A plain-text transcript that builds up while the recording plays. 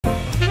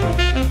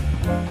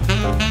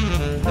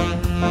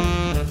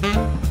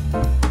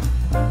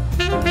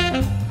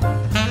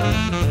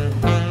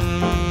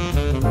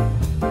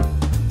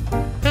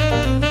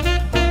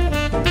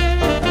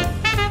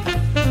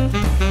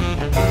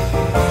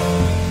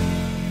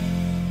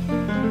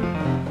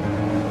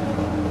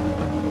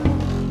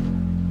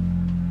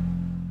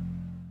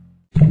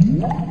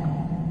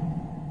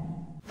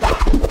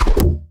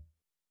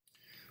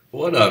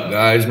What up,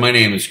 guys? My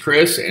name is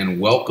Chris,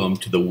 and welcome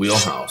to the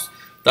Wheelhouse.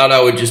 Thought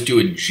I would just do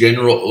a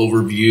general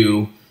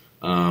overview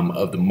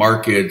of the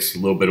markets, a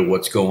little bit of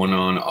what's going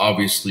on.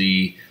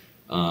 Obviously,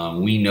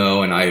 we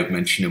know, and I have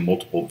mentioned in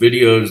multiple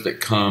videos,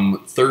 that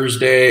come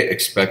Thursday,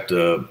 expect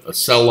a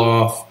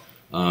sell-off.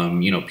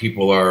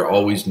 People are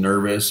always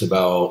nervous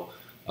about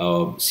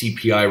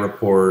CPI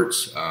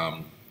reports.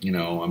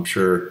 I'm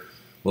sure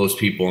most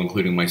people,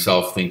 including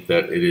myself, think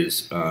that it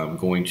is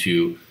going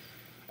to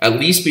at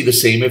least be the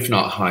same, if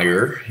not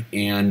higher.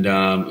 And,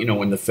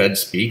 when the Fed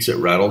speaks, it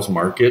rattles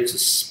markets,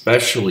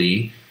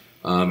 especially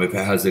if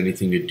it has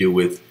anything to do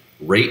with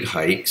rate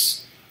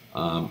hikes.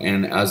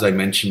 And as I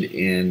mentioned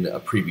in a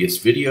previous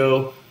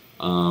video,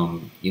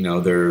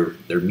 they're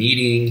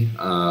meeting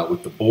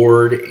with the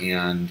board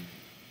and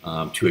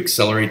to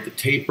accelerate the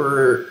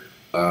taper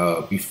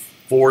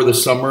before the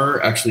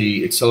summer,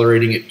 actually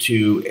accelerating it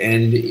to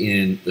end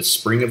in the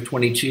spring of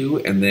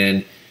 22, and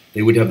then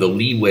they would have the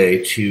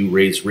leeway to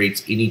raise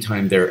rates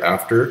anytime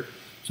thereafter.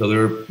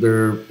 So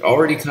they're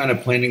already kind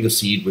of planting the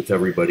seed with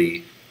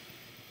everybody,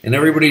 and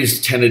everybody's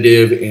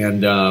tentative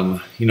and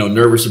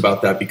nervous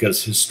about that,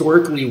 because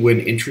historically, when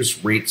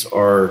interest rates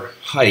are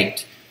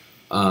hiked,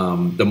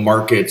 the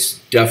markets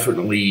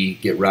definitely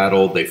get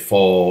rattled. They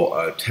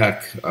fall.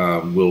 Tech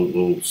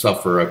will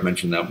suffer. I've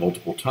mentioned that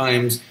multiple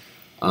times.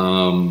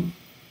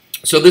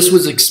 So this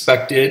was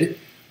expected.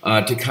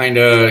 To kind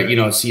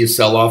of, see a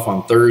sell-off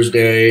on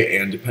Thursday,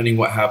 and depending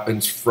what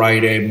happens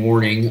Friday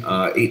morning,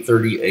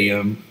 8:30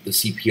 a.m., the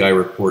CPI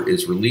report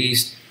is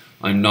released.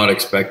 I'm not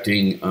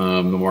expecting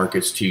the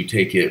markets to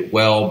take it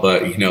well,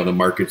 but, the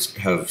markets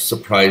have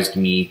surprised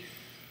me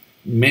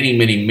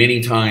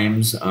many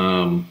times.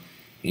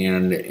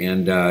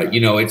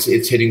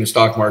 It's hitting the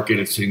stock market,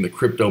 it's hitting the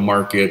crypto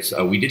markets.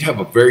 We did have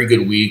a very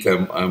good week.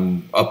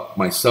 I'm up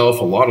myself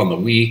a lot on the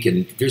week,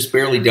 and just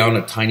barely down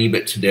a tiny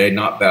bit today,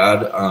 not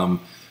bad.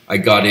 I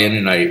got in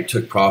and I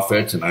took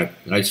profits, and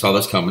I saw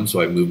this coming,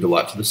 so I moved a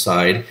lot to the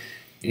side.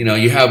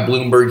 You have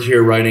Bloomberg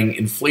here writing,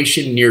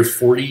 inflation near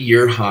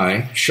 40-year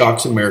high,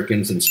 shocks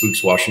Americans and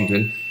spooks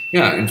Washington.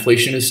 Yeah,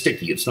 inflation is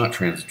sticky. It's not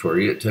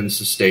transitory. It tends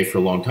to stay for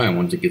a long time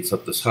once it gets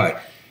up this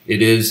high.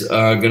 It is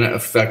going to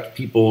affect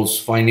people's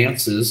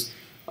finances.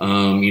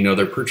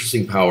 Their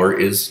purchasing power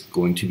is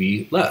going to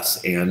be less,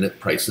 and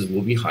prices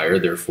will be higher.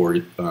 Therefore,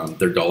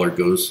 their dollar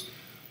goes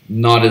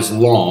not as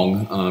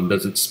long,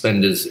 doesn't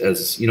spend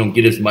as you don't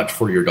get as much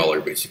for your dollar,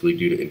 basically,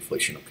 due to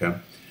inflation. Okay.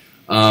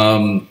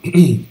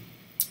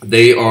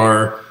 They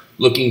are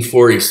looking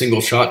for a single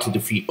shot to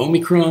defeat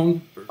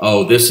Omicron.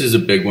 Oh, this is a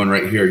big one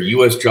right here.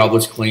 U.S.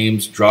 jobless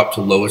claims dropped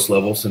to lowest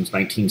level since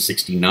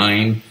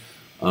 1969.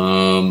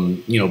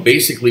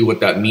 Basically what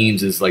that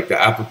means is, like, the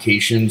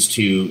applications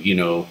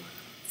to,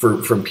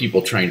 from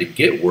people trying to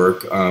get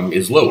work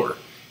is lower.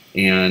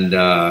 And,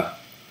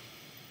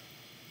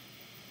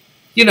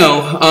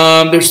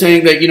 they're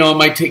saying that, it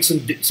might take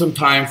some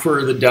time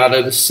for the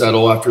data to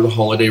settle after the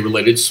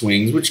holiday-related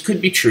swings, which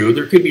could be true.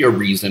 There could be a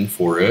reason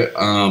for it.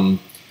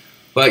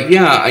 But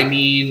yeah,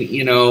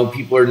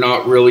 people are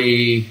not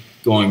really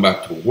going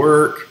back to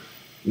work.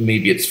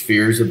 Maybe it's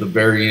fears of the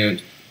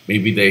variant.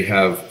 Maybe they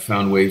have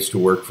found ways to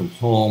work from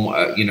home.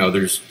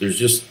 There's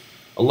just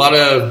a lot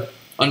of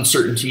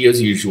uncertainty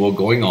as usual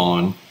going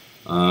on.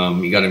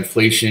 You got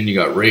inflation, you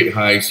got rate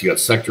hikes, you got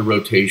sector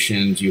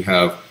rotations, you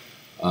have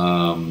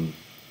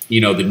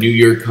the new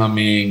year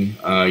coming.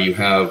 You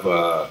have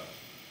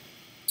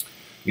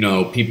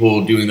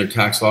people doing their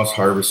tax loss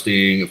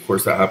harvesting. Of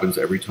course, that happens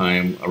every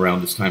time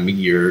around this time of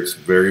year. It's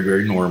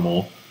very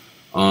normal.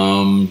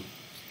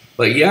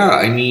 But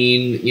yeah,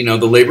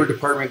 the Labor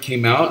Department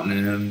came out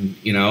and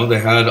they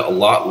had a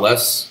lot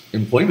less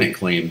employment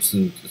claims,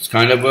 and it's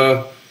kind of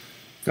a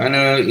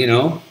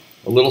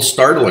little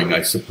startling,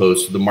 I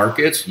suppose, to the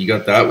markets. You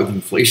got that with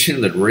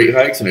inflation, the rate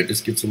hikes, and it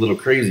just gets a little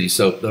crazy.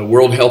 So the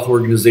World Health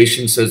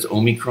Organization says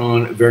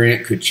Omicron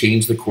variant could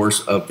change the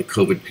course of the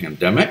COVID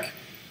pandemic.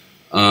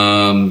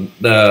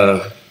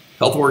 The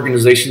Health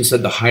Organization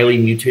said the highly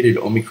mutated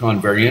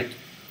Omicron variant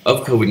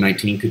of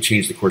COVID-19 could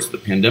change the course of the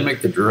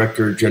pandemic. The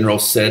Director General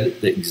said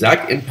the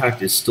exact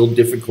impact is still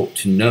difficult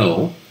to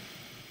know,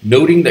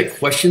 noting that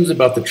questions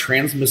about the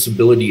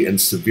transmissibility and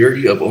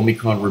severity of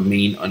Omicron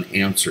remain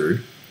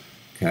unanswered.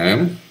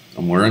 Okay,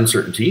 more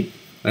uncertainty,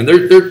 and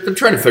they're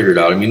trying to figure it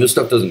out. This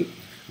stuff doesn't.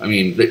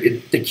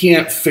 They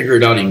can't figure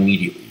it out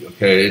immediately.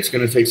 Okay, it's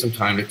going to take some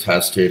time to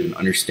test it and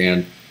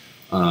understand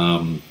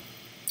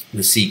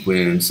the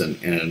sequence and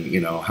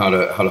how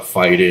to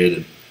fight it.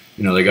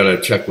 And they got to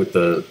check with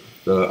the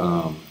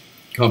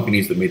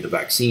companies that made the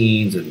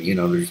vaccines, and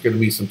there's going to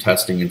be some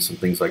testing and some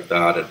things like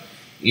that. And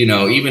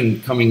even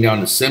coming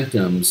down to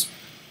symptoms,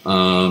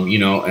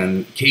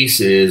 and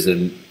cases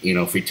and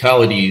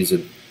fatalities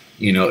and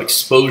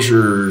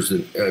exposures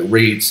and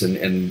rates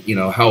and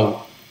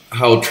how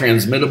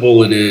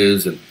transmittable it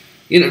is, and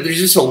there's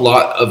just a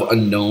lot of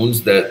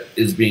unknowns that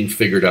is being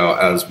figured out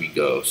as we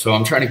go. So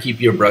I'm trying to keep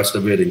you abreast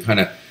of it and kind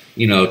of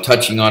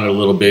touching on it a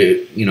little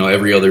bit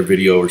every other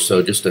video or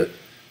so, just to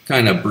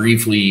kind of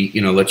briefly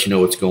let you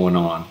know what's going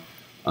on.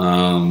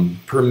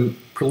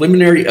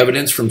 Preliminary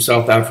evidence from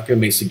South Africa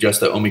may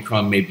suggest that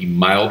Omicron may be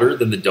milder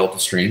than the Delta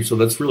strain, so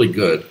that's really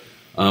good.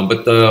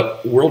 But the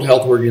World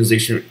Health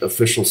Organization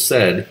official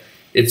said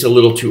it's a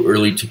little too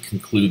early to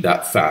conclude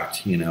that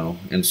fact, you know.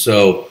 And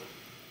so,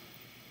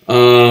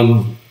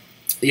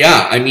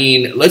 yeah, I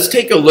mean, let's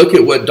take a look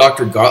at what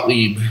Dr.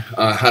 Gottlieb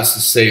has to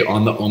say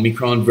on the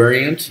Omicron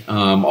variant.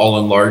 I'll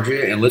enlarge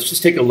it, and let's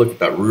just take a look at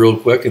that real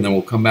quick, and then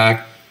we'll come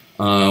back.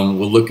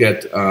 We'll look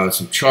at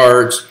some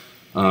charts,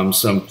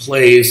 some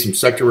plays, some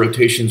sector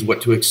rotations,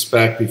 what to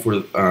expect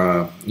before,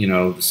 you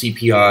know, the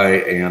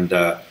CPI, and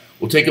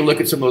we'll take a look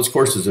at some of those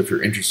courses if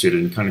you're interested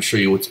and kind of show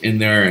you what's in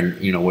there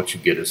and, you know, what you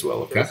get as well,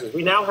 okay?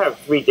 We now have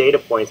 3 data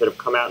points that have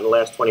come out in the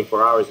last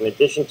 24 hours. In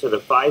addition to the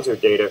Pfizer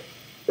data,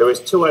 there was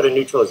 2 other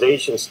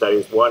neutralization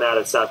studies, one out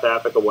of South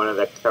Africa, one at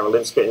the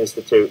Karolinska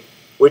Institute,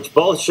 which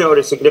both showed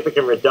a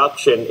significant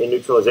reduction in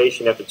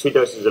neutralization after 2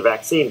 doses of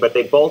vaccine, but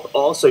they both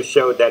also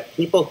showed that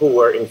people who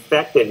were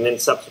infected and then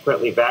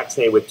subsequently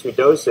vaccinated with 2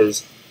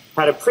 doses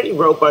had a pretty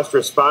robust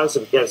response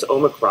against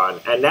Omicron.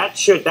 And that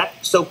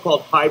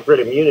so-called hybrid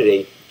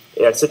immunity,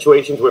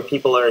 situations where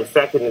people are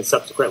infected and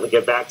subsequently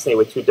get vaccinated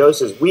with 2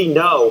 doses, we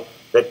know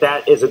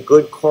that is a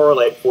good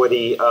correlate for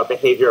the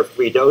behavior of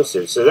 3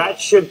 doses. So that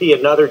should be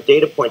another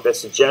data point that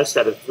suggests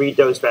that a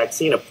 3-dose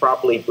vaccine, a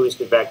properly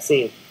boosted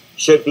vaccine,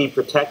 should be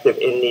protective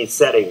in these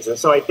settings. And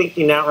so I think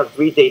you now have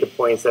 3 data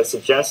points that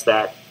suggest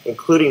that,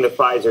 including the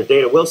Pfizer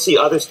data. We'll see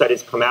other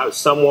studies come out.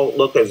 Some won't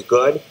look as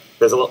good.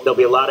 There'll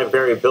be a lot of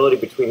variability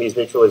between these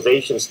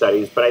neutralization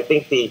studies, but I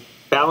think the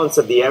balance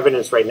of the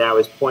evidence right now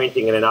is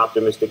pointing in an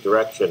optimistic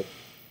direction.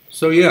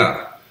 So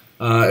yeah,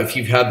 if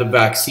you've had the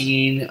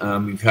vaccine,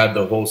 you've had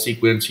the whole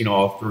sequence, you know,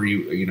 all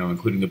 3, you know,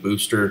 including the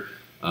booster,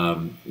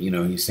 you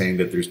know, he's saying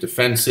that there's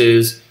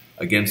defenses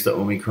against the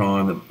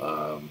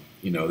Omicron.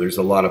 You know, there's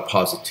a lot of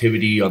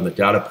positivity on the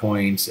data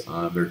points.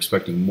 They're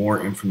expecting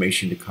more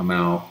information to come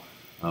out.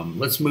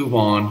 Let's move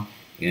on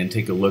and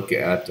take a look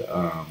at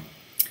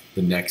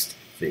the next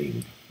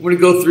thing. We're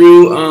going to go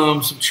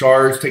through some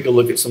charts, take a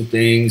look at some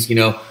things. You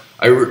know,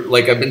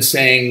 like I've been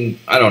saying,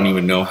 I don't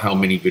even know how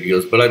many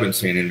videos, but I've been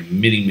saying it in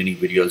many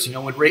videos. You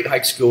know, when rate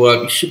hikes go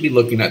up, you should be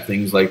looking at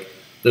things like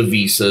the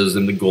Visas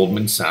and the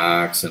Goldman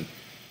Sachs and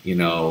you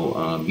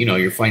know,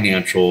 your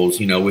financials,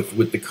 you know,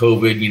 with the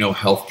COVID, you know,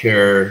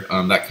 healthcare,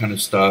 that kind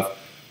of stuff.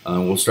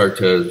 We'll start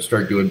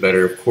doing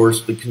better. Of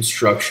course, the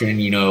construction,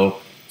 you know,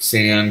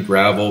 sand,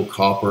 gravel,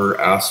 copper,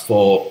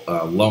 asphalt,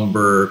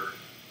 lumber,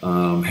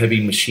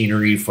 heavy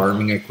machinery,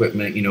 farming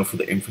equipment, you know, for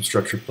the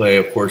infrastructure play.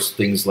 Of course,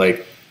 things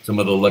like some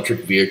of the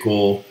electric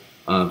vehicle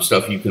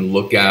stuff you can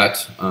look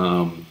at,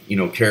 you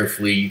know,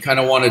 carefully. You kind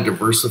of want to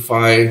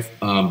diversify,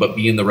 but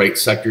be in the right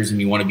sectors,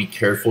 and you want to be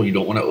careful. You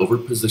don't want to over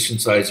position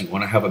size. You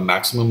want to have a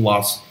maximum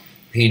loss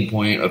pain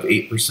point of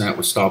 8%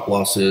 with stop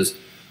losses.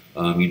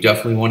 You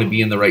definitely want to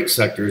be in the right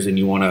sectors, and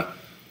you want to,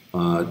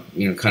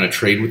 you know, kind of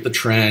trade with the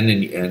trend,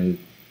 and you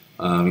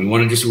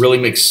want to just really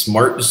make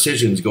smart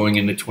decisions going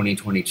into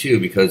 2022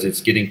 because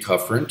it's getting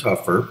tougher and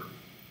tougher,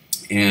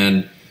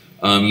 and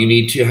you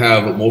need to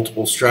have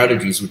multiple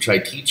strategies, which I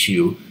teach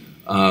you.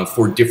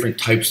 For different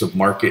types of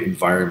market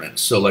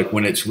environments. So like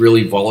when it's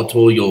really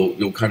volatile,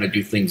 you'll kind of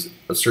do things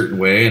a certain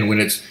way, and when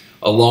it's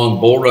a long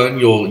bull run,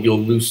 you'll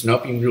loosen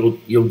up and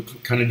you'll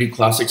kind of do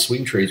classic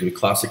swing trades with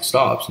classic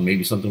stops and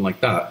maybe something like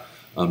that.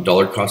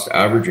 Dollar cost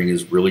averaging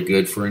is really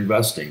good for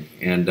investing,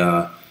 and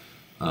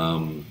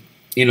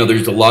you know,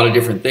 there's a lot of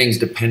different things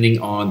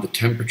depending on the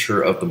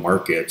temperature of the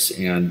markets,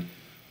 and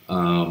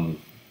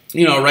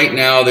you know, right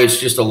now there's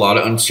just a lot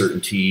of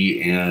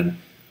uncertainty, and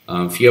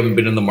if you haven't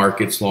been in the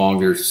markets long,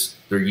 there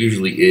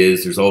usually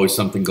is. There's always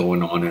something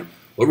going on. And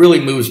what really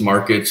moves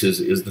markets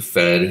is the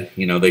Fed.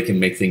 You know, they can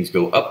make things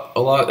go up a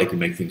lot. They can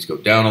make things go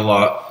down a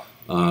lot.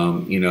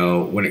 You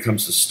know, when it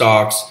comes to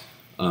stocks,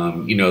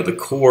 you know, the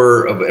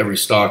core of every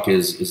stock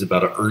is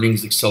about an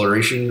earnings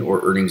acceleration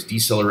or earnings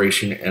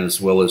deceleration, as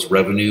well as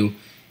revenue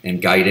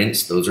and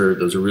guidance. Those are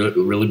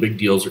really big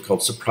deals. They're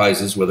called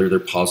surprises, whether they're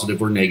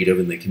positive or negative,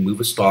 and they can move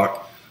a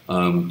stock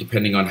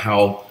depending on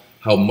how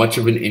much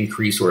of an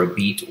increase or a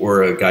beat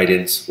or a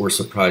guidance or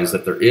surprise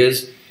that there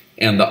is.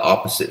 And the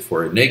opposite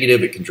for a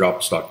negative, it can drop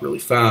a stock really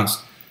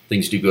fast.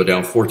 Things do go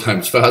down 4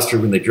 times faster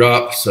when they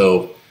drop.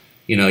 So,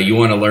 you know, you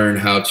want to learn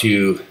how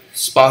to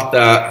spot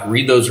that,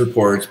 read those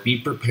reports, be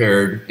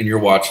prepared in your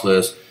watch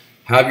list,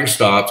 have your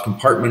stops,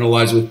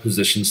 compartmentalize with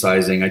position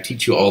sizing. I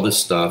teach you all this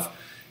stuff.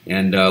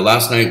 And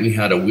last night we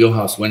had a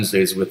Wheelhouse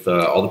Wednesdays with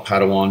all the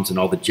Padawans and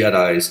all the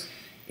Jedis.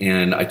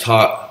 And I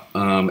taught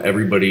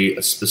everybody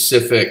a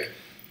specific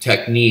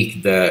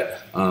technique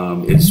that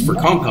is for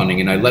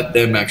compounding, and I let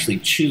them actually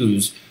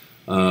choose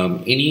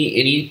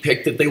any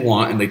pick that they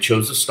want, and they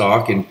chose a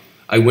stock, and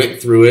I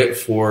went through it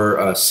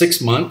for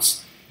 6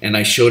 months, and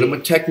I showed them a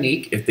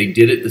technique. If they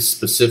did it the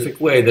specific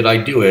way that I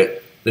do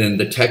it, then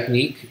the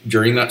technique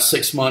during that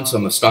 6 months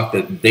on the stock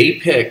that they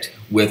picked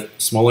with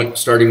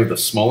starting with a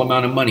small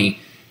amount of money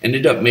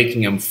ended up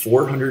making them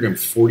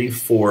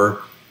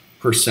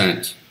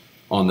 444%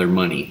 on their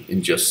money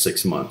in just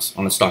 6 months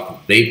on a stock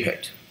that they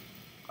picked.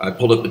 I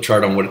pulled up the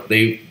chart on what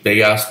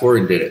they asked for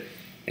and did it.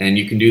 And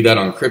you can do that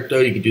on crypto,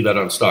 you can do that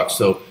on stocks.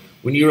 So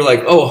when you were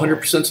like, oh,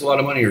 100% is a lot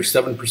of money or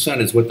 7%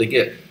 is what they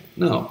get.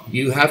 No,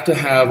 you have to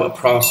have a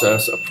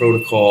process, a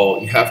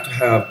protocol. You have to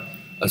have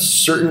a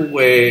certain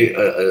way,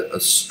 a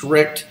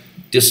strict,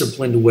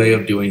 disciplined way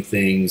of doing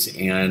things.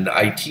 And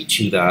I teach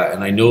you that,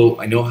 and I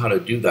know how to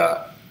do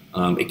that.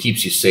 It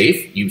keeps you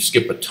safe. You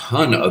skip a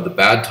ton of the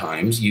bad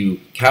times. You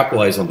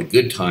capitalize on the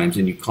good times,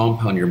 and you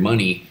compound your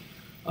money.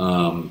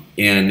 And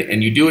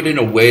you do it in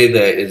a way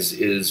that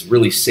is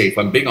really safe.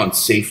 I'm big on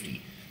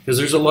safety because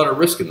there's a lot of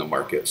risk in the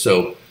market.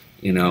 So,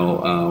 you know,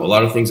 a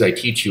lot of things I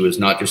teach you is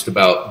not just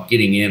about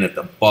getting in at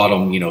the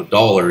bottom, you know,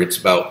 dollar. It's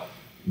about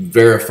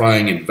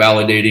verifying and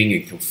validating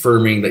and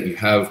confirming that you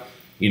have,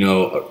 you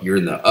know, you're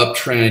in the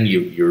uptrend.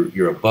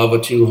 You're above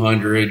a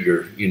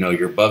 200.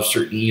 You're above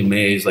certain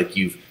EMAs. Like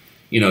you're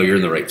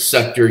in the right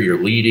sector.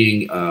 You're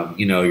leading.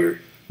 You know, you're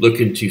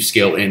looking to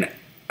scale in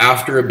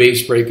after a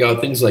base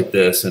breakout. Things like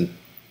this, and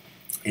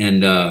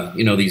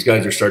you know, these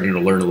guys are starting to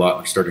learn a lot.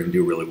 They're starting to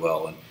do really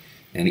well.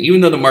 And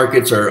even though the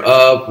markets are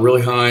up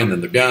really high and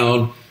then they're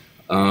down,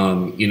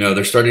 you know,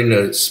 they're starting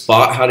to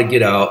spot how to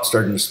get out,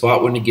 starting to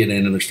spot when to get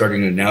in, and they're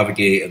starting to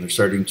navigate, and they're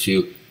starting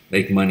to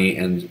make money.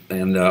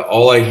 And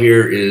all I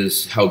hear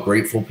is how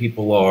grateful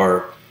people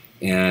are,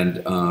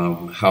 and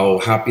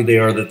how happy they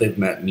are that they've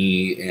met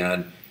me,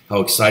 and how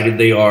excited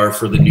they are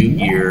for the new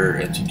year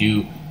and to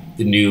do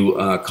the new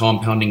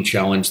compounding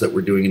challenge that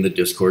we're doing in the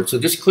Discord. So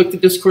just click the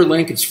Discord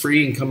link. It's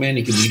free, and come in.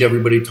 You can meet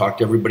everybody, talk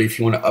to everybody. If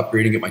you want to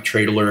upgrade and get my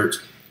trade alerts,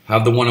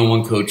 have the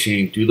one-on-one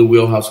coaching, do the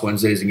Wheelhouse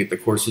Wednesdays and get the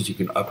courses, you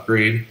can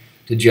upgrade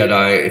to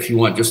Jedi. If you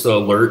want just the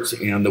alerts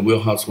and the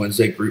Wheelhouse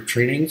Wednesday group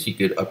trainings, you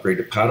could upgrade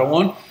to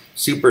Palawan.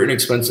 Super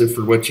inexpensive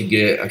for what you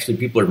get. Actually,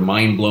 people are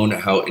mind blown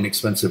at how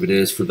inexpensive it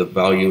is for the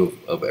value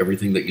of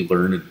everything that you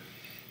learn.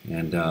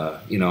 And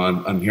you know,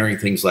 I'm hearing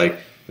things like,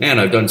 man,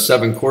 I've done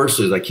 7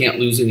 courses. I can't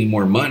lose any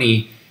more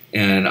money.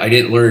 And I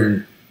didn't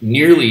learn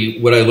nearly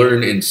what I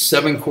learned in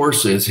 7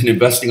 courses and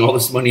investing all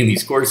this money in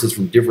these courses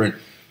from different,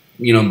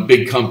 you know,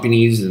 big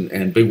companies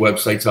and big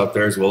websites out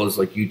there, as well as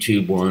like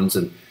YouTube ones.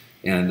 And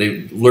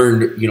they've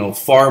learned, you know,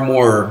 far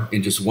more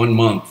in just 1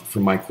 month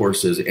from my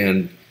courses.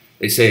 And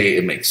they say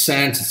it makes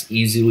sense. It's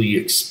easily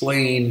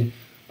explained.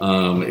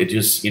 It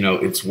just, you know,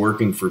 it's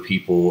working for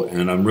people.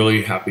 And I'm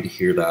really happy to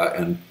hear that.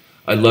 And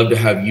I'd love to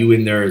have you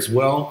in there as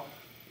well.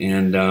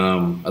 And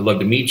I'd love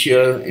to meet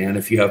you. And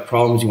if you have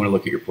problems, you want to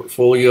look at your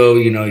portfolio,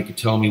 you know, you can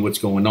tell me what's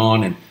going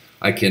on, and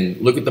I can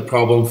look at the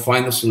problem,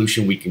 find the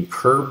solution. We can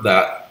curb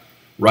that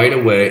right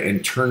away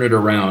and turn it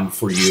around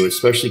for you,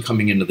 especially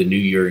coming into the new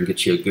year, and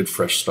get you a good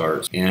fresh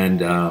start.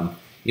 And,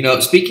 you know,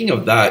 speaking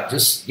of that,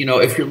 just, you know,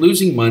 if you're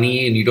losing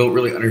money and you don't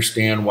really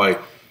understand why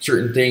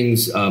certain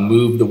things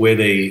move the way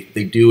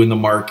they do in the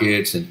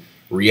markets, and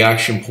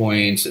reaction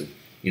points, and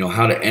you know,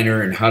 how to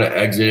enter and how to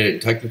exit,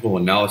 technical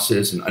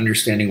analysis, and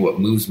understanding what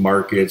moves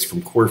markets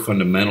from core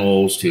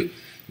fundamentals to,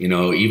 you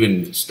know,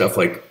 even stuff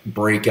like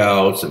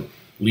breakouts and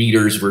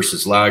leaders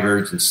versus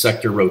laggards and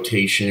sector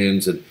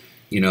rotations, and,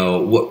 you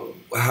know,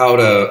 how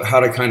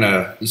to kind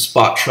of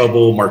spot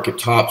trouble, market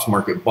tops,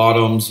 market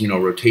bottoms, you know,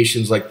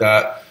 rotations like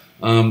that.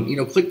 You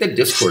know, click that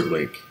Discord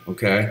link,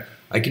 okay?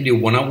 I can do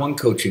one-on-one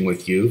coaching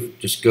with you.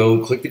 Just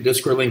go click the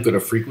Discord link, go to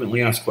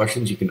frequently asked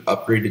questions. You can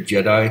upgrade to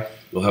Jedi.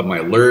 You'll have my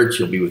alerts.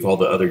 You'll be with all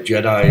the other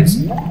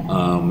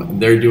Jedis.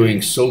 They're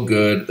doing so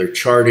good. They're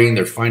charting.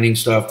 They're finding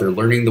stuff. They're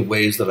learning the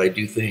ways that I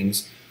do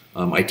things.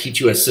 I teach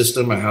you a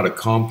system on how to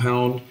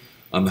compound,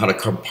 how to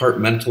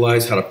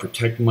compartmentalize, how to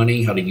protect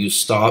money, how to use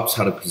stops,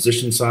 how to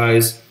position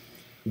size,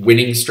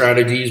 winning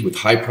strategies with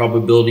high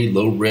probability,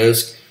 low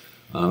risk.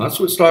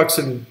 That's what stocks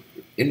and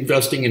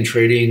investing and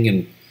trading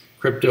and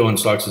crypto and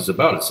stocks is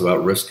about. It's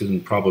about risk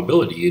and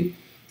probability. And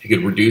if you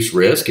could reduce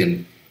risk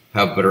and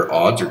have better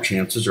odds or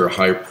chances or a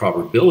higher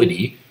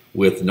probability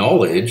with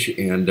knowledge,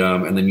 and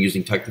then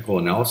using technical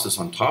analysis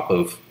on top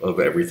of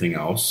everything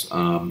else,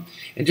 and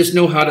just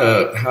know how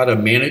to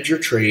manage your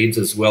trades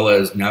as well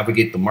as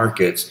navigate the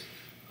markets,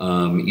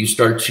 you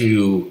start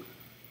to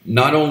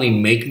not only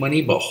make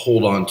money but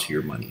hold on to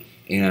your money,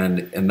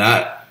 and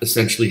that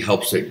essentially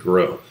helps it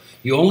grow.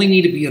 You only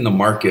need to be in the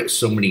market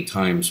so many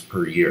times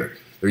per year.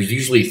 There's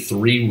usually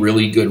 3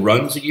 really good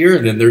runs a year,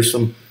 and then there's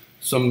some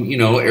you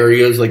know,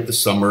 areas like the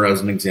summer as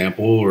an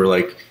example, or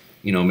like,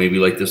 you know, maybe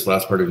like this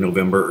last part of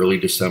November, early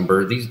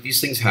December. These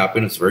things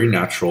happen. It's very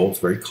natural. It's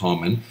very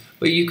common,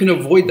 but you can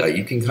avoid that.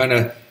 You can kind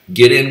of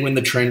get in when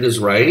the trend is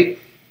right,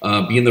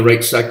 be in the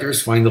right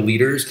sectors, find the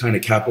leaders, kind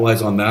of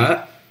capitalize on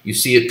that. You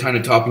see it kind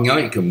of topping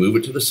out, you can move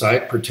it to the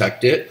side,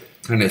 protect it,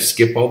 kind of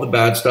skip all the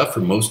bad stuff,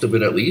 for most of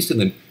it at least, and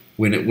then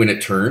when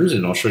it turns,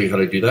 and I'll show you how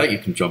to do that, you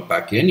can jump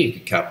back in, you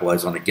can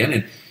capitalize on it again,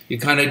 and you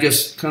kind of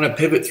just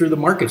pivot through the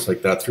markets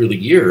like that through the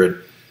year. And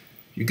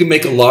you can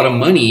make a lot of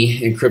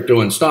money in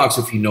crypto and stocks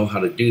if you know how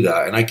to do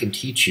that, and I can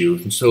teach you.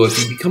 And so if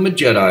you become a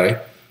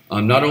Jedi,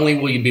 not only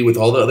will you be with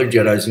all the other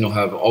Jedis and you'll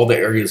have all the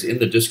areas in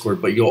the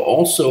Discord, but you'll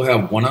also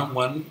have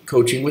one-on-one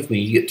coaching with me.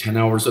 You get 10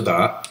 hours of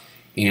that,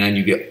 and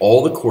you get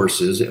all the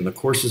courses, and the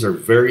courses are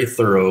very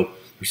thorough.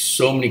 There's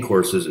so many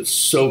courses. It's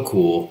so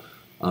cool.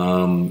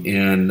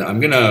 And I'm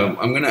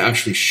gonna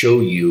actually show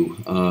you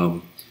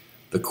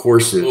the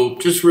courses. So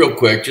just real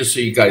quick, just so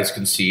you guys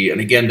can see. And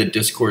again, the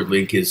Discord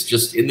link is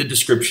just in the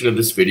description of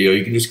this video.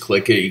 You can just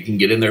click it. You can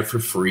get in there for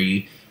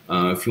free.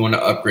 If you want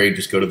to upgrade,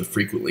 just go to the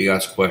frequently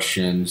asked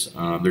questions.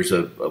 There's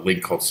a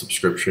link called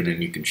subscription,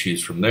 and you can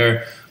choose from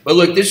there. But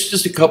look, this is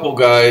just a couple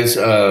guys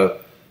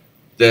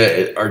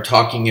that are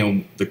talking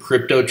in the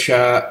crypto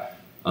chat.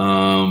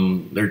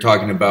 They're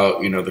talking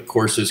about the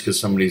courses because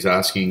somebody's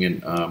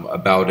asking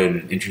about it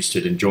and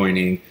interested in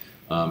joining.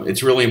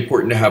 It's really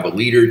important to have a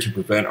leader to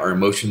prevent our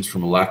emotions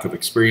from a lack of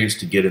experience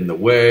to get in the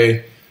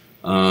way.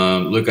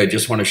 Look, I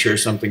just want to share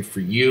something for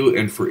you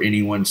and for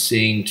anyone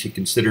seeing to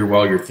consider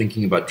while you're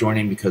thinking about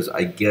joining, because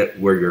I get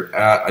where you're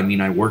at. I mean,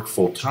 I work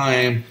full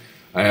time.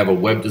 I have a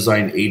web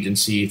design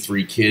agency,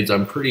 3 kids.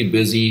 I'm pretty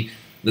busy.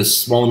 This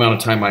small amount of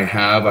time I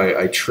have,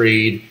 I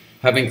trade.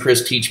 Having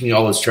Chris teach me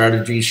all his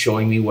strategies,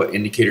 showing me what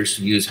indicators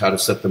to use, how to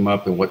set them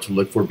up, and what to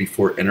look for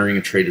before entering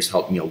a trade has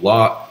helped me a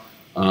lot.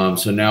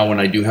 So now when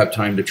I do have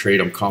time to trade,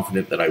 I'm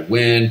confident that I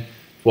win.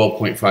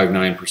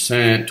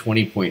 12.59%,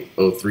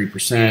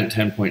 20.03%,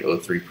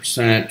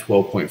 10.03%,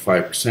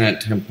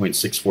 12.5%,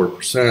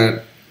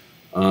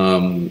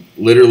 10.64%.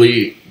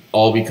 Literally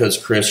all because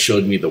Chris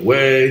showed me the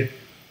way.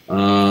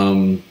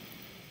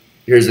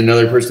 Here's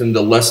another person.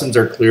 The lessons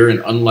are clear,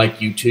 and unlike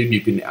YouTube,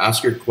 you can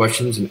ask your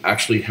questions and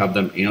actually have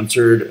them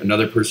answered.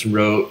 Another person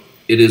wrote,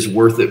 "It is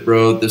worth it,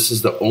 bro. This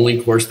is the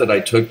only course that I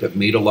took that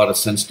made a lot of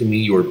sense to me.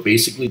 You are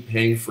basically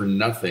paying for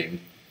nothing.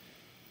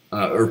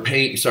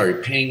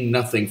 Paying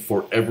nothing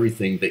for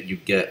everything that you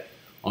get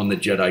on the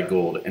Jedi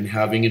Gold, and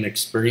having an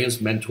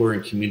experienced mentor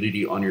and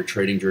community on your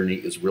trading journey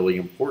is really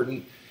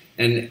important."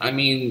 And I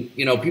mean,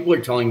 people are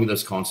telling me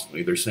this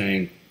constantly. They're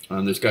saying,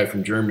 this guy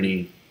from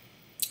Germany,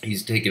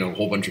 he's taken a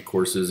whole bunch of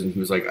courses, and he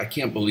was like, "I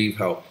can't believe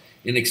how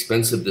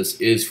inexpensive this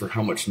is for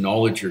how much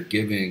knowledge you're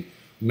giving."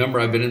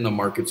 Remember, I've been in the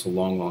markets a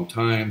long, long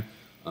time.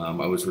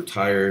 I was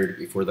retired.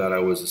 Before that, I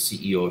was a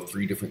CEO of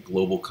 3 different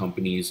global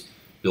companies,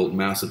 built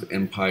massive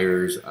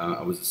empires.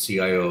 I was a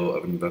CIO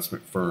of an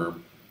investment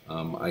firm.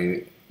 I'm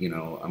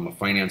a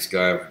finance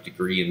guy. I have a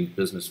degree in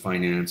business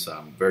finance.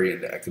 I'm very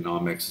into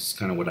economics. It's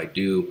kind of what I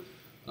do.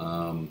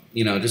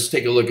 Just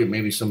take a look at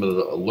maybe some of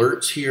the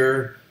alerts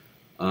here.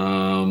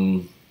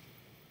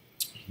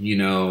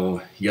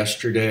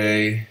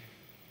 Yesterday.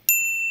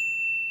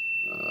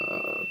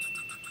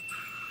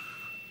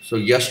 So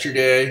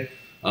yesterday,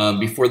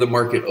 before the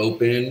market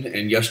opened,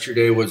 and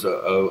yesterday was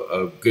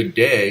a good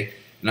day.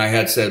 And I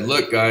had said,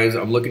 look, guys,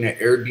 I'm looking at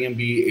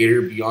Airbnb,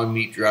 Ader, Beyond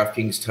Meat,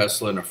 DraftKings,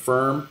 Tesla, and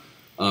Affirm.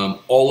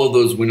 All of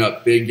those went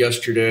up big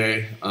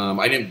yesterday.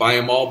 I didn't buy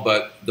them all,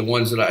 but the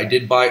ones that I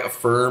did buy,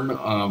 Affirm,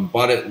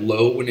 bought it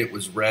low when it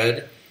was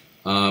red,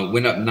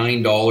 went up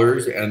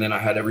 $9, and then I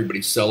had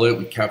everybody sell it.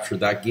 We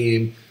captured that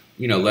game,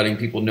 letting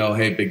people know,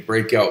 hey, big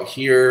breakout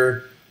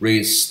here,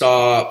 raise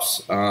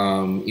stops,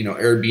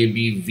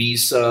 Airbnb,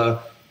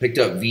 Visa. Picked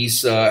up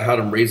Visa, had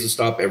them raise the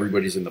stop.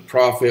 Everybody's in the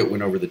profit.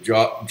 Went over the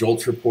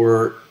JOLTS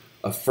report.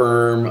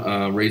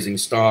 Affirm, raising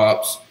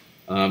stops.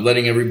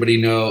 Letting everybody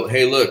know,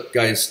 hey, look,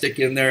 guys, stick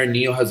in there.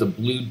 NEO has a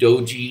blue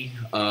doji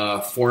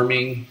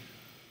forming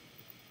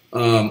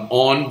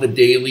on the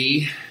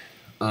daily,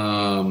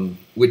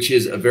 which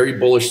is a very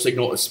bullish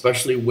signal,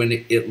 especially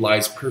when it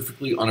lies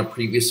perfectly on a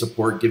previous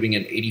support, giving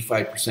an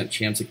 85%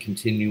 chance of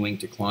continuing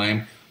to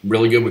climb.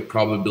 Really good with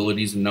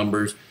probabilities and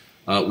numbers.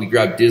 We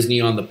grabbed Disney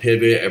on the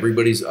pivot.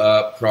 Everybody's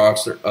up.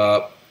 Crocs are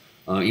up,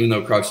 even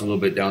though Crocs is a little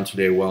bit down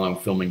today while I'm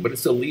filming. But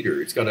it's a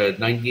leader. It's got a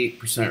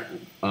 98%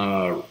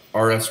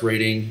 RS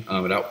rating.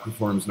 It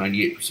outperforms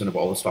 98% of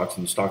all the stocks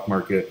in the stock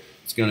market.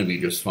 It's going to be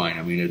just fine.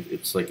 I mean,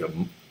 it's like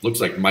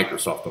looks like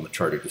Microsoft on the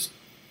chart. It just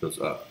goes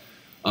up.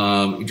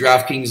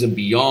 DraftKings and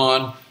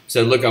Beyond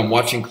said, look, I'm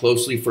watching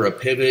closely for a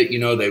pivot.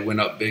 They went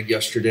up big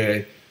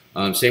yesterday.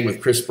 Same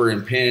with CRISPR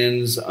and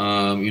pins.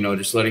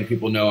 Just letting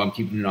people know I'm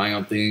keeping an eye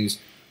on things.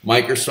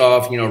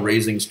 Microsoft,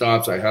 raising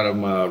stops. I had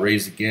them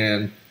raise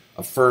again.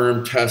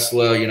 Affirm,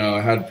 Tesla,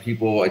 I had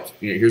people,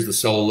 here's the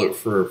sell alert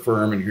for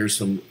Affirm, and here's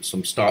some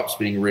stops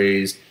being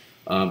raised.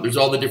 There's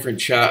all the different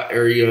chat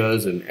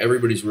areas, and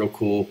everybody's real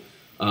cool.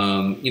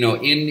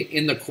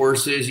 In the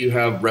courses, you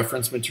have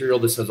reference material.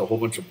 This has a whole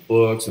bunch of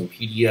books and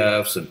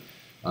PDFs, and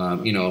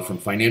from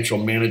financial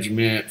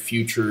management,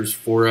 futures,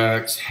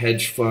 Forex,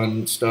 hedge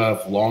fund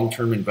stuff,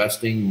 long-term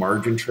investing,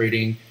 margin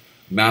trading,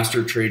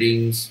 master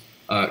trading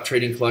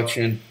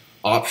collection,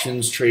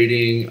 options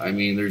trading. I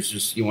mean, there's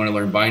just, you want to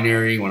learn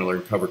binary, you want to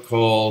learn cover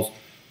calls,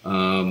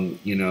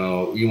 you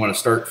want to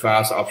start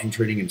fast option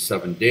trading in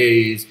 7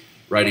 days,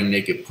 writing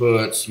naked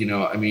puts,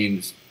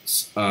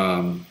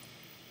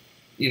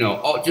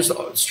 just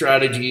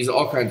strategies,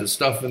 all kinds of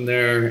stuff in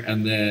there.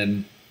 And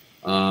then,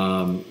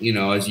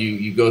 as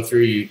you go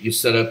through, you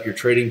set up your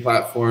trading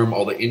platform,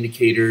 all the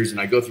indicators, and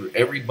I go through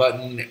every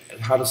button,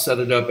 how to set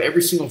it up,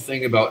 every single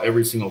thing about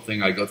every single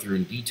thing I go through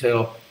in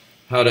detail,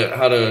 how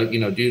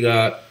to do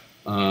that.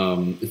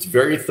 It's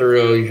very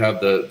thorough. You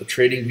have the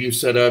trading view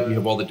set up. You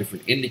have all the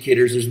different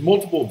indicators. There's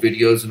multiple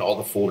videos in all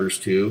the folders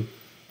too.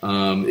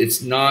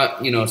 It's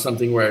not,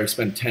 something where I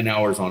spend 10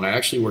 hours on. I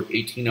actually work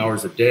 18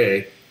 hours a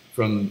day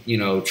from,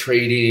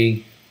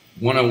 trading,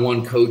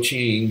 one-on-one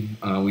coaching.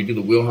 We do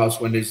the Wheelhouse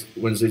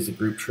Wednesdays, the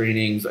group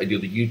trainings. I do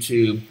the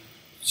YouTube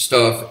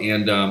stuff,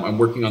 and I'm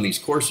working on these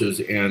courses,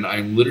 and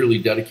I'm literally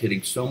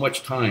dedicating so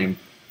much time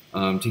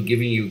to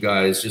giving you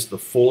guys just the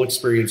full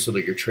experience so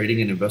that your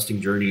trading and investing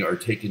journey are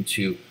taken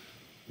to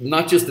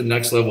not just the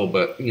next level,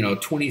 but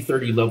 20,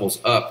 30 levels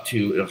up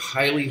to a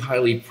highly,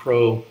 highly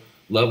pro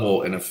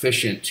level and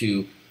efficient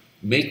to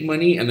make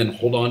money and then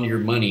hold on to your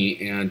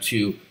money and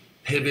to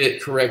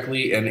pivot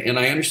correctly. And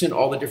I understand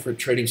all the different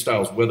trading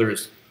styles, whether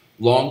it's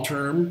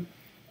long-term,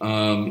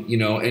 and you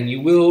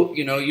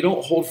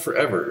don't hold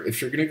forever.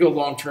 If you're going to go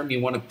long-term,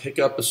 you want to pick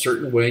up a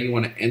certain way, you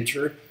want to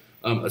enter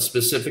a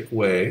specific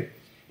way,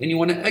 and you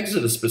want to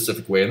exit a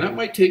specific way. And that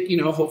might take,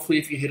 hopefully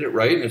if you hit it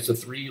right and it's a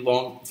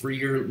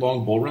 3-year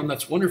long bull run,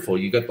 that's wonderful.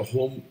 You got the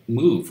whole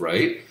move,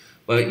 right?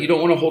 But you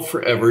don't want to hold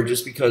forever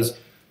just because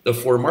the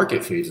 4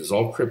 market phases,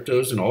 all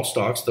cryptos and all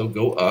stocks, they'll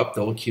go up,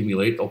 they'll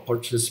accumulate, they'll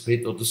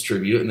participate, they'll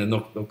distribute, and then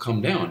they'll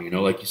come down.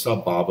 Like you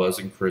saw BABAs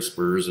and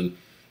CRISPRs and,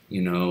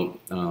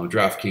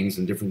 DraftKings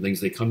and different things,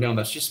 they come down.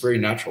 That's just very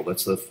natural.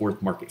 That's the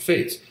 4th market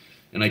phase.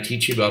 And I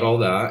teach you about all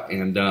that.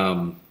 And,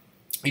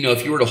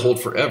 if you were to hold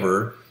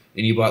forever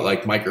and you bought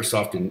like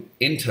Microsoft and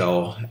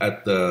Intel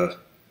at the,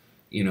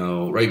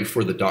 right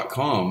before the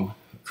 .com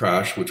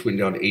crash, which went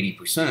down to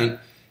 80%,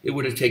 it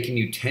would have taken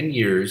you 10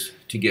 years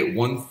to get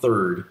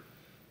 1/3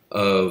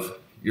 of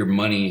your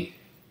money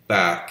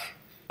back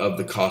of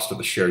the cost of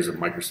the shares of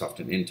Microsoft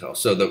and Intel.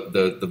 So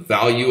the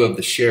value of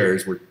the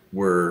shares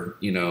were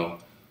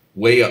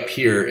way up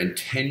here, and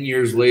 10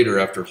 years later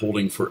after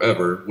holding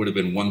forever would have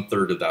been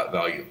 1/3 of that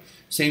value.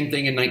 Same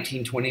thing in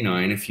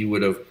 1929. If you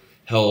would have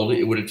held,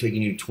 it would have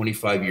taken you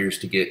 25 years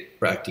to get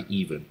back to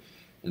even.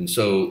 And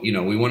so,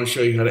 we want to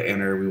show you how to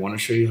enter. We want to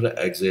show you how to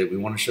exit. We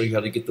want to show you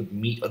how to get the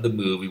meat of the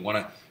move. We want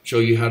to show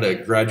you how to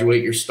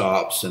graduate your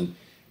stops and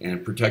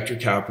protect your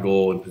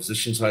capital and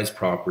position size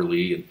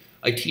properly. And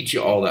I teach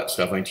you all that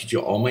stuff. I teach you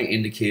all my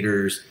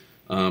indicators,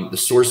 the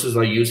sources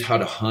I use, how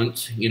to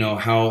hunt,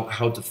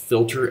 how to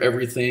filter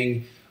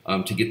everything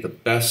to get the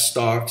best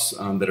stocks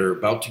that are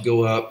about to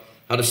go up,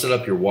 how to set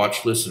up your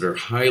watch lists that are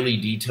highly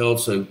detailed.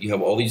 So you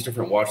have all these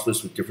different watch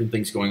lists with different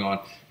things going on,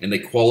 and they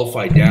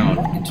qualify down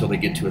until they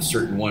get to a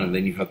certain one. And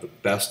then you have the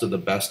best of the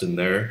best in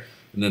there.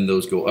 And then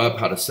those go up,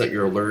 how to set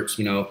your alerts,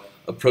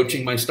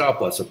 approaching my stop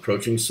loss,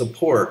 approaching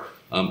support,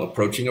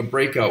 approaching a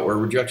breakout or a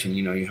rejection.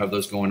 You have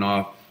those going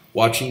off.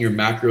 Watching your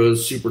macros,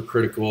 super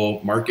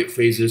critical, market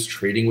phases,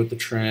 trading with the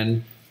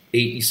trend,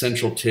 8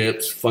 essential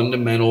tips,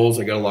 fundamentals.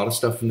 I got a lot of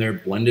stuff in there,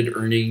 blended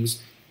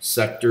earnings,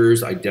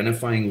 sectors,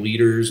 identifying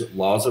leaders,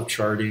 laws of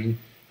charting,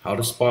 how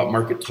to spot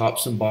market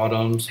tops and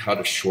bottoms, how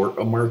to short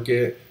a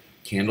market,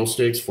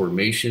 candlesticks,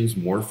 formations,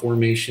 more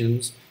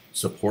formations,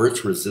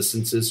 supports,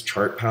 resistances,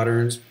 chart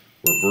patterns,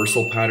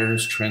 reversal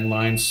patterns, trend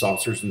lines,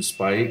 saucers and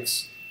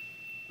spikes,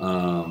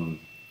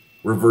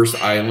 reverse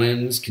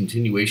islands,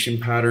 continuation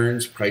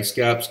patterns, price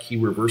gaps, key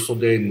reversal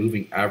day,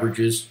 moving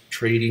averages,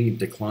 trading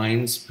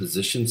declines,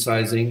 position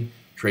sizing,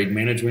 trade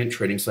management,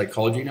 trading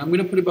psychology. Now I'm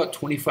going to put about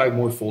 25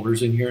 more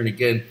folders in here, and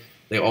again,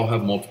 they all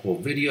have multiple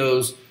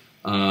videos.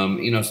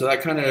 So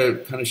that kind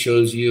of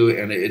shows you,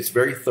 and it's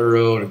very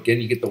thorough. And again,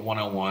 you get the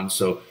one-on-one.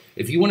 So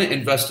if you want to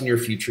invest in your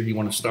future, you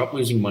want to stop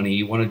losing money,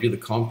 you want to do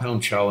the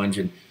compound challenge,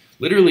 and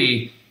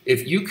literally,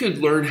 if you could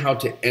learn how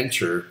to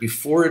enter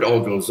before it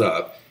all goes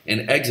up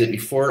and exit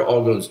before it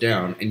all goes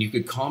down, and you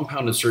could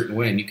compound a certain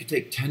way, and you could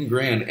take 10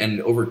 grand and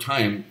over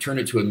time turn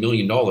it to $1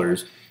 million,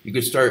 you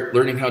could start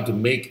learning how to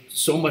make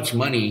so much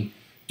money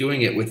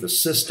doing it with a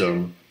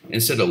system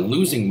instead of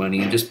losing money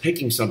and just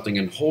picking something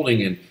and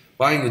holding and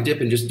buying the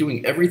dip and just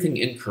doing everything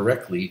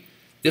incorrectly.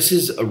 This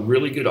is a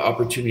really good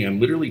opportunity. I'm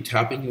literally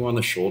tapping you on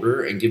the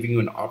shoulder and giving you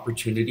an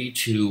opportunity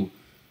to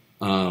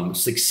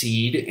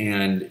succeed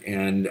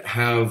and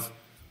have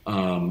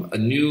a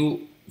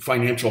new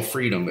financial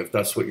freedom, if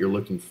that's what you're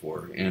looking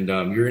for. And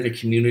you're in a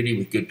community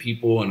with good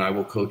people, and I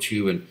will coach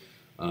you. And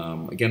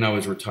again, I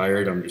was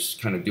retired. I'm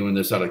just kind of doing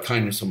this out of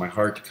kindness of my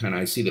heart to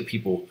I see that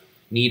people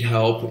need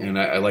help, and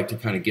I like to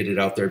kind of get it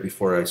out there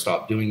before I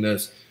stop doing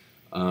this.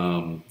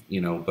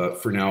 But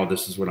for now,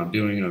 this is what I'm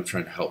doing, and I'm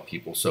trying to help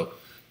people. So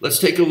let's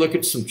take a look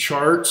at some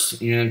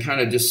charts and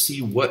kind of just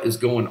see what is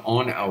going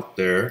on out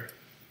there.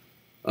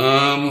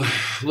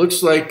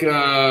 Looks like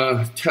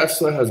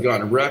Tesla has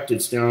gotten wrecked.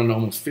 It's down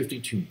almost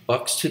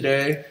 $52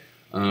 today.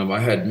 I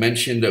had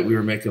mentioned that we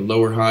were making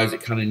lower highs.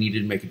 It kind of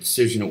needed to make a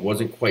decision. It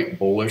wasn't quite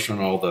bullish on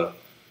all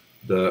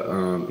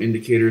the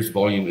indicators.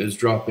 Volume is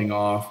dropping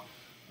off.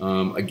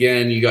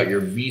 Again, you got your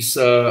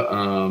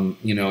Visa.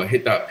 It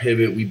hit that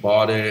pivot. We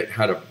bought it.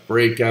 Had a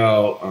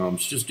breakout.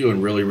 It's just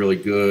doing really, really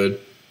good.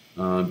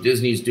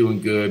 Disney's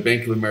doing good.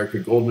 Bank of America,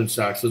 Goldman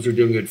Sachs, those are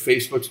doing good.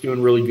 Facebook's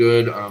doing really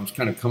good. It's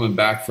kind of coming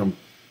back from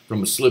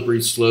a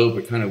slippery slope.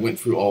 It kind of went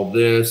through all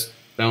this,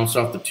 bounced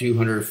off the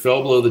 200,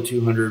 fell below the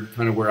 200,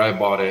 kind of where I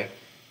bought it,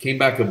 came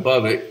back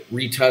above it,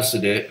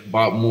 retested it,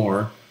 bought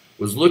more,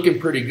 was looking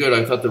pretty good.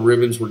 I thought the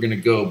ribbons were going to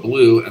go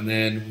blue, and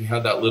then we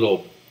had that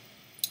little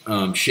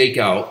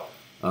shakeout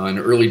in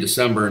early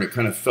December, and it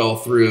kind of fell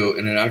through,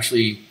 and it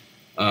actually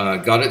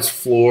got its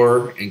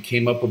floor and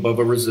came up above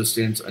a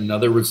resistance,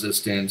 another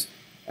resistance,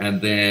 and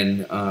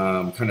then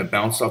kind of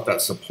bounced off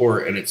that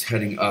support, and it's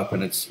heading up,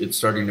 and it's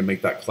starting to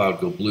make that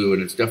cloud go blue,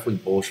 and it's definitely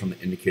bullish on the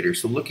indicator.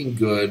 So looking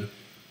good.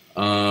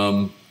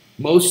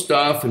 Most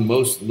stuff and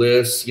most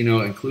lists, you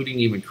know, including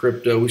even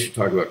crypto. We should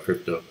talk about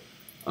crypto.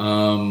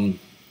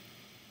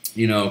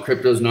 You know,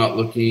 crypto's not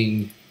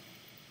looking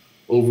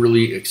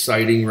overly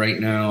exciting right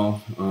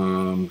now.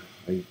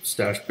 I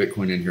stashed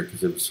Bitcoin in here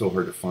because it was so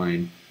hard to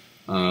find.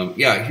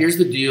 Yeah, here's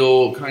the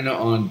deal kind of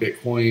on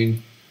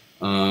Bitcoin.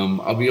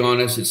 I'll be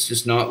honest, it's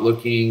just not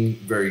looking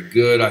very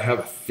good. I have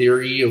a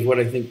theory of what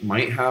I think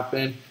might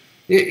happen.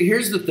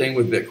 Here's the thing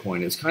with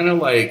Bitcoin. It's kind of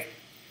like,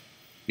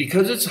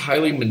 because it's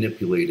highly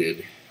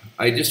manipulated,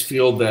 I just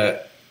feel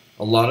that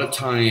a lot of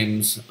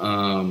times,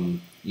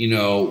 you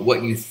know,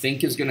 what you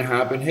think is going to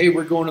happen, hey,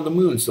 we're going to the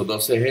moon. So they'll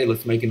say, hey,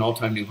 let's make an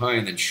all-time new high,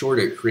 and then short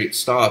it, create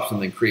stops,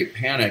 and then create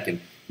panic, and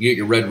you get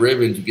your red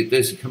ribbons, you get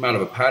this, you come out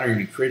of a pattern,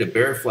 you create a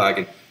bear flag,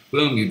 and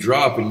boom, you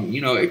drop. And,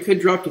 you know, it could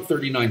drop to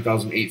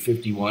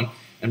 39,851.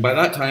 And by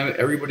that time,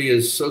 everybody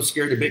is so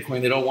scared of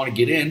Bitcoin, they don't want to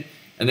get in.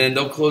 And then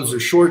they'll close their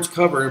shorts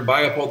cover and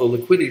buy up all the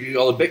liquidity,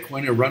 all the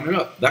Bitcoin, and run it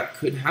up. That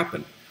could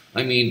happen.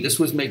 I mean, this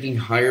was making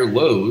higher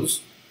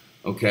lows.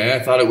 Okay, I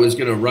thought it was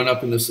going to run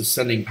up in this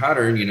ascending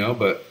pattern, you know,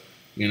 but,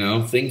 you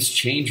know, things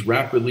change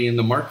rapidly in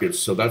the markets.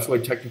 So that's why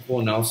technical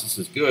analysis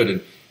is good.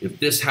 And if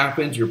this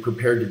happens, you're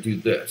prepared to do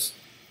this.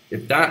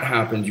 If that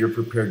happens, you're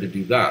prepared to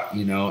do that,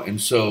 you know.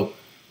 And so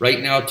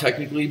right now,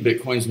 technically,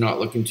 Bitcoin's not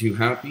looking too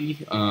happy.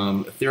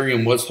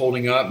 Ethereum was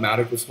holding up.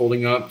 Matic was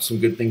holding up. Some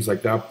good things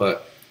like that.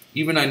 But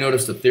even I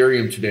noticed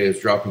Ethereum today is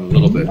dropping a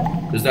little bit.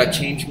 Does that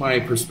change my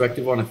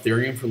perspective on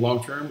Ethereum for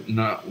long term?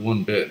 Not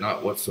one bit,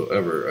 not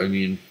whatsoever. I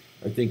mean,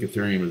 I think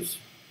Ethereum is,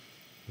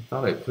 I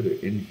thought I put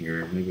it in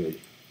here. Maybe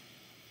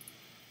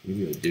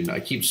I didn't.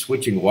 I keep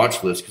switching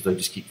watch lists because I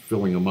just keep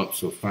filling them up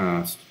so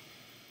fast.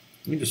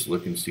 Let me just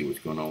look and see what's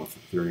going on with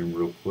Ethereum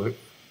real quick.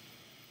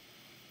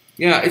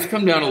 Yeah, it's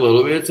come down a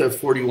little bit. It's at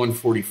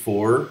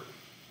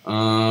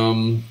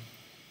 41.44.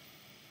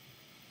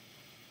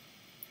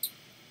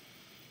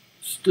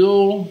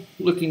 Still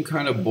looking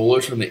kind of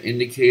bullish on the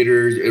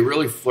indicators. It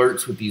really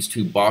flirts with these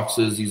two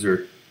boxes. These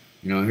are,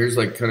 you know, here's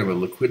like kind of a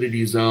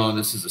liquidity zone.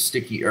 This is a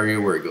sticky area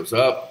where it goes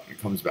up, it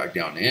comes back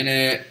down in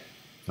it,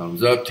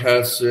 comes up,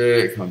 tests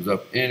it, comes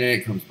up in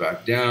it, comes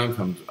back down,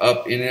 comes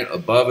up in it,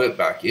 above it,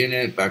 back in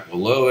it, back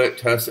below it,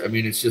 tests it. I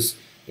mean, it's just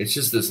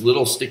this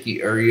little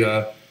sticky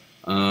area.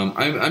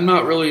 I'm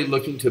not really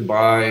looking to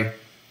buy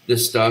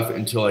this stuff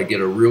until I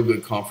get a real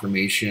good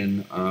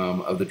confirmation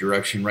of the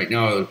direction. Right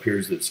now, it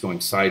appears that it's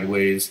going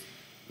sideways.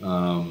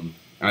 I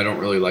don't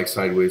really like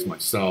sideways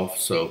myself,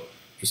 so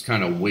just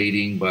kind of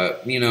waiting.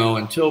 But, you know,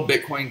 until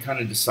Bitcoin kind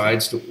of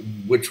decides to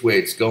which way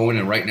it's going,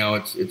 and right now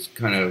it's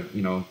kind of,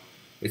 you know,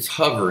 it's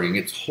hovering,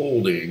 it's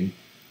holding,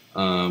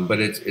 but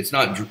it's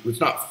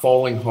not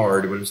falling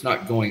hard, but it's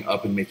not going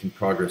up and making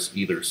progress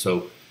either.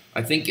 So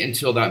I think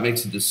until that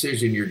makes a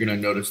decision, you're going to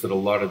notice that a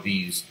lot of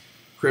these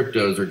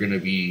cryptos are going to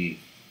be,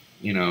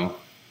 you know,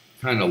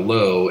 kind of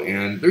low.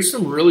 And there's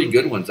some really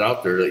good ones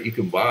out there that you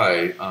can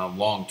buy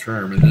long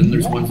term, and then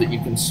there's ones that you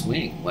can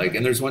swing, like,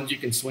 and there's ones you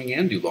can swing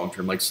and do long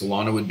term. Like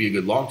Solana would be a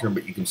good long term,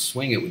 but you can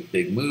swing it with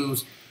big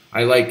moves.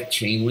 I like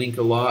Chainlink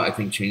a lot. I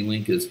think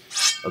Chainlink is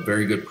a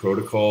very good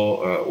protocol,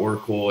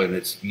 Oracle, and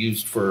it's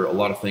used for a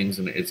lot of things,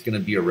 and it's going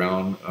to be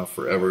around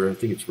forever. I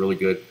think it's really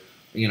good.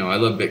 You know, I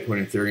love Bitcoin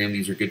and Ethereum.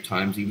 These are good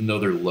times, even though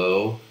they're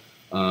low.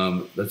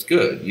 That's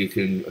good. You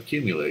can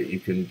accumulate. You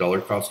can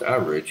dollar cost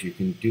average. You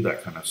can do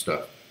that kind of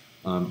stuff.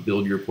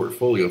 Build your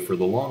portfolio for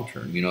the long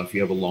term, you know, if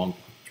you have a long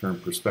term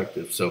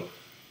perspective. So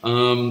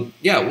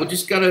yeah, you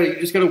just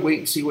gotta wait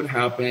and see what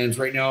happens.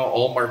 Right now,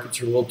 all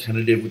markets are a little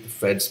tentative with the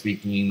Fed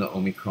speaking, the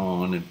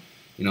Omicron, and,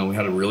 you know, we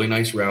had a really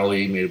nice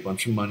rally, made a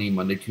bunch of money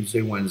Monday,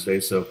 Tuesday, Wednesday.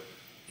 So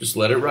just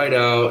let it ride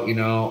out. You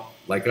know,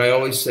 like I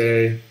always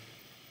say,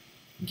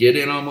 get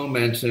in on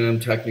momentum.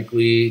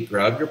 Technically,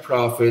 grab your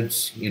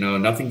profits. You know,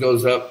 nothing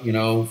goes up, you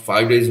know,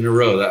 5 days in a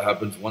row. That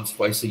happens once,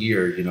 twice a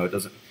year. You know, it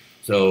doesn't.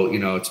 So, you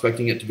know,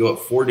 expecting it to go up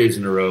 4 days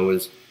in a row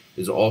is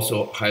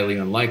also highly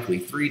unlikely.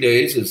 3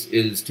 days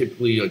is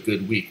typically a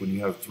good week when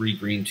you have 3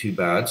 green, 2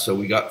 bad. So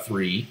we got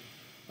 3.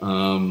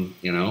 You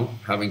know,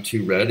 having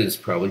 2 red is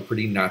probably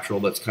pretty natural.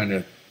 That's kind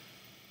of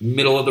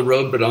middle of the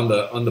road, but on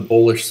the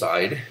bullish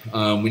side.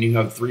 When you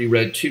have 3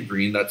 red, 2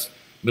 green, that's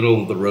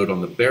middle of the road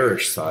on the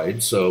bearish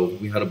side. So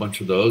we had a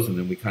bunch of those, and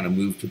then we kind of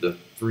moved to the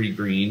 3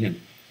 green, and,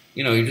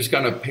 you know, you just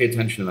got to pay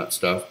attention to that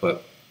stuff.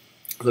 But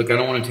look, I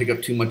don't want to take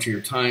up too much of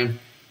your time.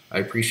 I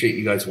appreciate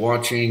you guys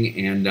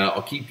watching, and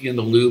I'll keep you in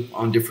the loop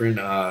on different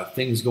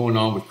things going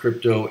on with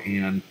crypto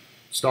and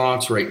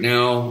stocks right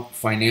now.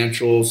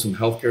 Financials, some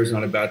healthcare is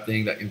not a bad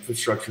thing. That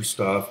infrastructure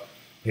stuff,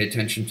 pay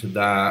attention to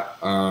that.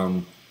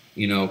 You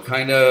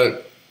kind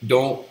of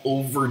don't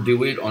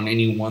overdo it on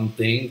any one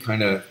thing.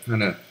 Kind of,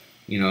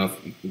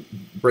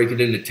 break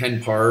it into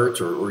 10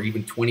 parts or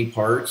even 20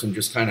 parts, and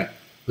just kind of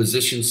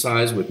position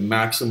size with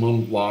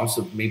maximum loss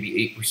of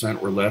maybe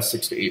 8% or less,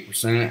 6 to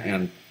 8%,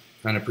 and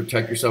kind of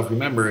protect yourself.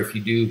 Remember, if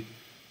you do,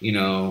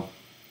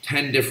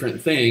 10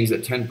 different things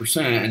at 10%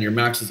 and your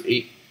max is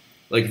 8,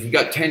 like if you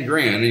got 10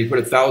 grand and you put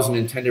 1,000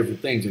 in 10 different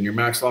things and your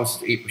max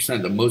loss is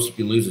 8%, the most you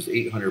can lose is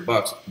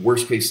 $800.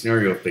 Worst case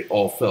scenario if they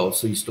all fell,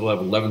 so you still have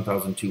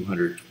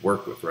 11,200 to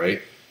work with,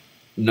 right?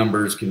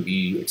 Numbers can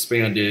be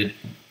expanded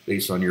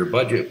based on your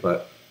budget,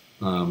 but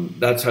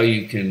that's how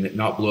you can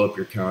not blow up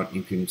your account.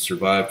 You can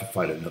survive to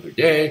fight another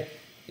day,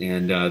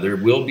 and there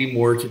will be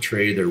more to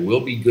trade. There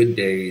will be good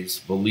days.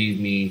 Believe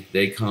me,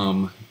 they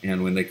come,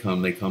 and when they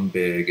come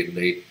big, and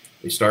they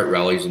start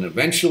rallies, and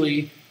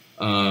eventually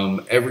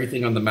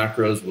everything on the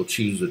macros will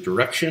choose a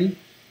direction,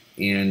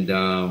 and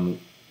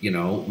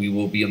we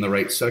will be in the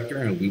right sector,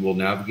 and we will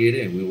navigate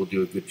it, and we will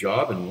do a good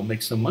job, and we'll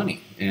make some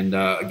money. And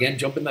again,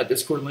 jump in that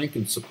Discord link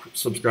and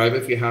subscribe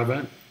if you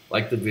haven't.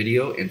 Like the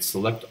video and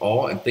select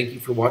all, and thank you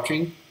for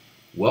watching.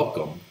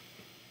 Welcome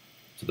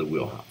to the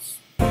wheelhouse.